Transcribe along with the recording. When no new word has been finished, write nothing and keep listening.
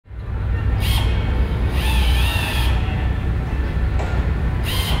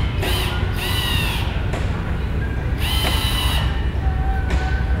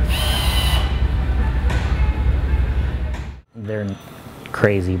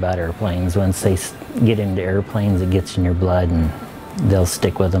crazy about airplanes. Once they get into airplanes, it gets in your blood and they'll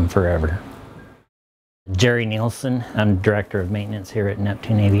stick with them forever. Jerry Nielsen, I'm Director of Maintenance here at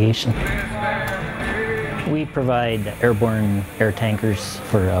Neptune Aviation. We provide airborne air tankers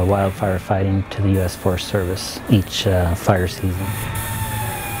for wildfire fighting to the U.S. Forest Service each fire season.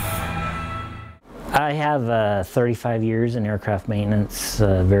 I have 35 years in aircraft maintenance,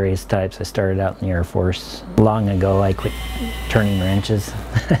 various types. I started out in the Air Force. Long ago I quit turning wrenches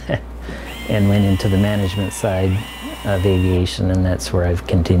and went into the management side of aviation, and that's where I've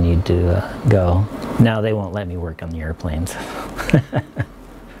continued to go. Now they won't let me work on the airplanes.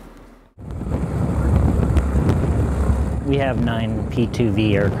 We have 9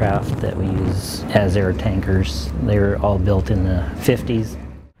 P2V aircraft that we use as air tankers. They were all built in the 50s.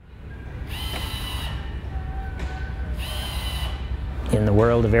 In the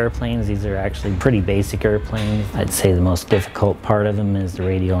world of airplanes, these are actually pretty basic airplanes. I'd say the most difficult part of them is the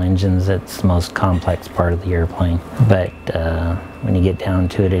radial engines. That's the most complex part of the airplane. But when you get down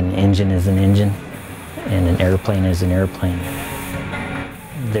to it, an engine is an engine, and an airplane is an airplane.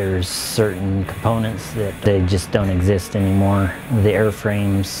 There's certain components that they just don't exist anymore. The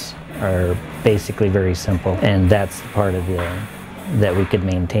airframes are basically very simple, and that's the part of that we could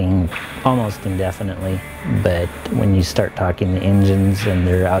maintain almost indefinitely. But when you start talking the engines and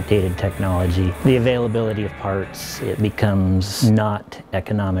their outdated technology, the availability of parts, it becomes not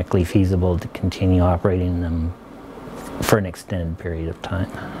economically feasible to continue operating them for an extended period of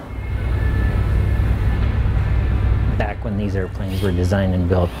time. Back when these airplanes were designed and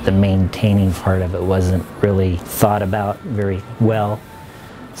built, the maintaining part of it wasn't really thought about very well.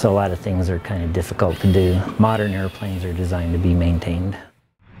 So a lot of things are kind of difficult to do. Modern airplanes are designed to be maintained.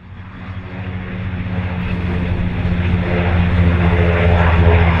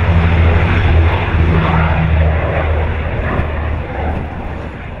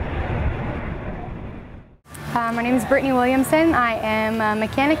 My name is Brittany Williamson. I am a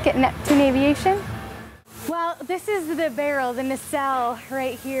mechanic at Neptune Aviation. Well, this is the barrel, the nacelle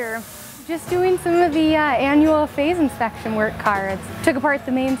right here. Just doing some of the annual phase inspection work cards. Took apart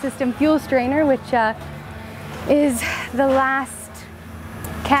the main system fuel strainer, which is the last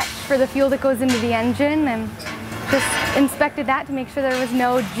catch for the fuel that goes into the engine, and just inspected that to make sure there was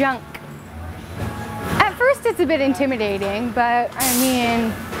no junk. At first it's a bit intimidating, but I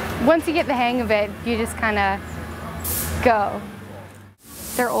mean, once you get the hang of it, you just kind of go.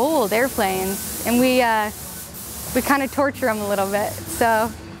 They're old airplanes, and we kind of torture them a little bit,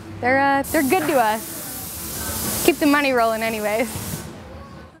 so they're good to us. Keep the money rolling anyways.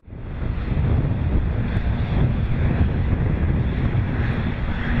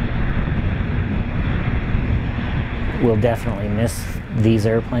 We'll definitely miss these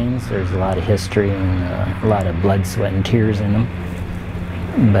airplanes. There's a lot of history and a lot of blood, sweat, and tears in them.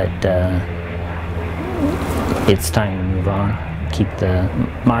 But it's time to move on.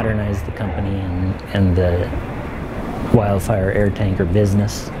 Modernize the company and the wildfire air tanker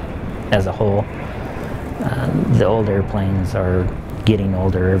business as a whole. The old airplanes are getting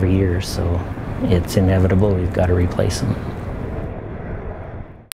older every year, so it's inevitable we've got to replace them.